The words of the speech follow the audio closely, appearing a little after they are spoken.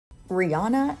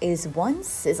Rihanna is one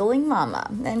sizzling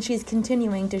mama, and she's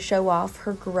continuing to show off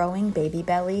her growing baby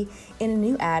belly in a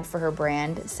new ad for her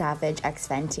brand, Savage x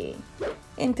Fenty.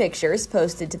 In pictures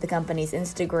posted to the company's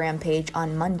Instagram page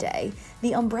on Monday,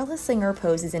 the umbrella singer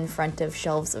poses in front of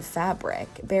shelves of fabric,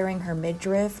 bearing her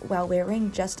midriff while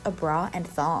wearing just a bra and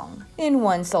thong. In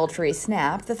one sultry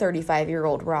snap, the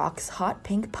 35-year-old rocks hot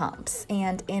pink pumps,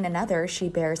 and in another, she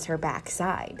bears her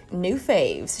backside. New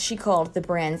faves, she called the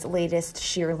brand's latest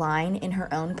sheer line in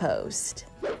her own post.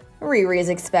 Riri is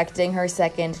expecting her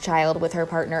second child with her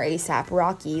partner A$AP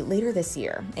Rocky later this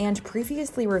year, and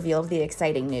previously revealed the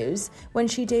exciting news when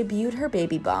she debuted her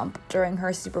baby bump during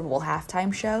her Super Bowl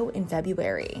halftime show in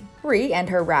February. Riri and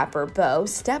her rapper Beau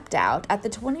stepped out at the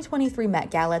 2023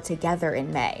 Met Gala together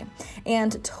in May,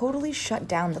 and totally shut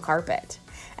down the carpet.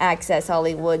 Access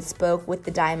Hollywood spoke with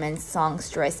the Diamond's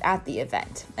songstress at the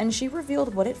event, and she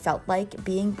revealed what it felt like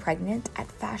being pregnant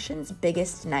at fashion's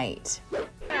biggest night.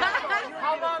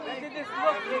 How long did this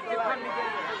look take to come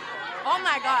together? Oh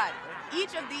my God.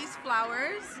 Each of these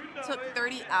flowers took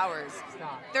 30 hours.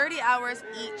 30 hours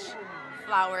each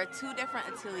flower, 2 different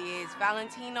ateliers.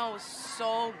 Valentino was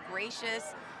so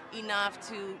gracious enough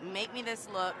to make me this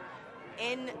look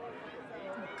in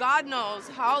God knows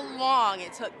how long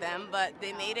it took them, but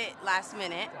they made it last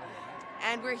minute.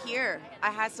 And we're here.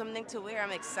 I had something to wear.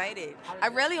 I'm excited. I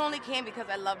really only came because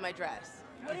I love my dress.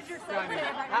 What did your son say?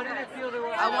 How did it feel to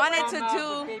I wanted to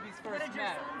the baby's first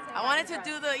met? I wanted to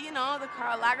do the, the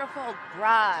Karl Lagerfeld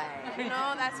bride.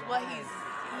 That's what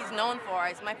he's known for.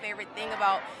 It's my favorite thing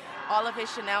about all of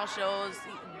his Chanel shows.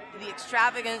 The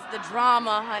extravagance, the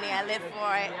drama, honey. I live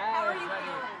for it. How are you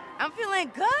feeling? I'm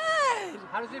feeling good.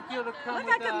 How does it feel to come Look,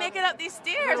 with I could make it up these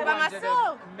stairs by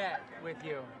myself. Met with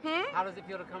you. How does it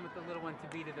feel to come with the little one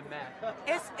to be to the Met?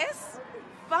 It's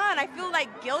fun. I feel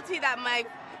like guilty that my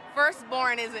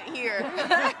firstborn isn't here.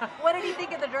 What did he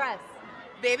think of the dress?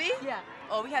 Baby? Yeah.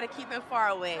 Oh, we had to keep him far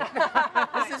away.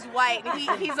 This is white.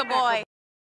 He's a boy.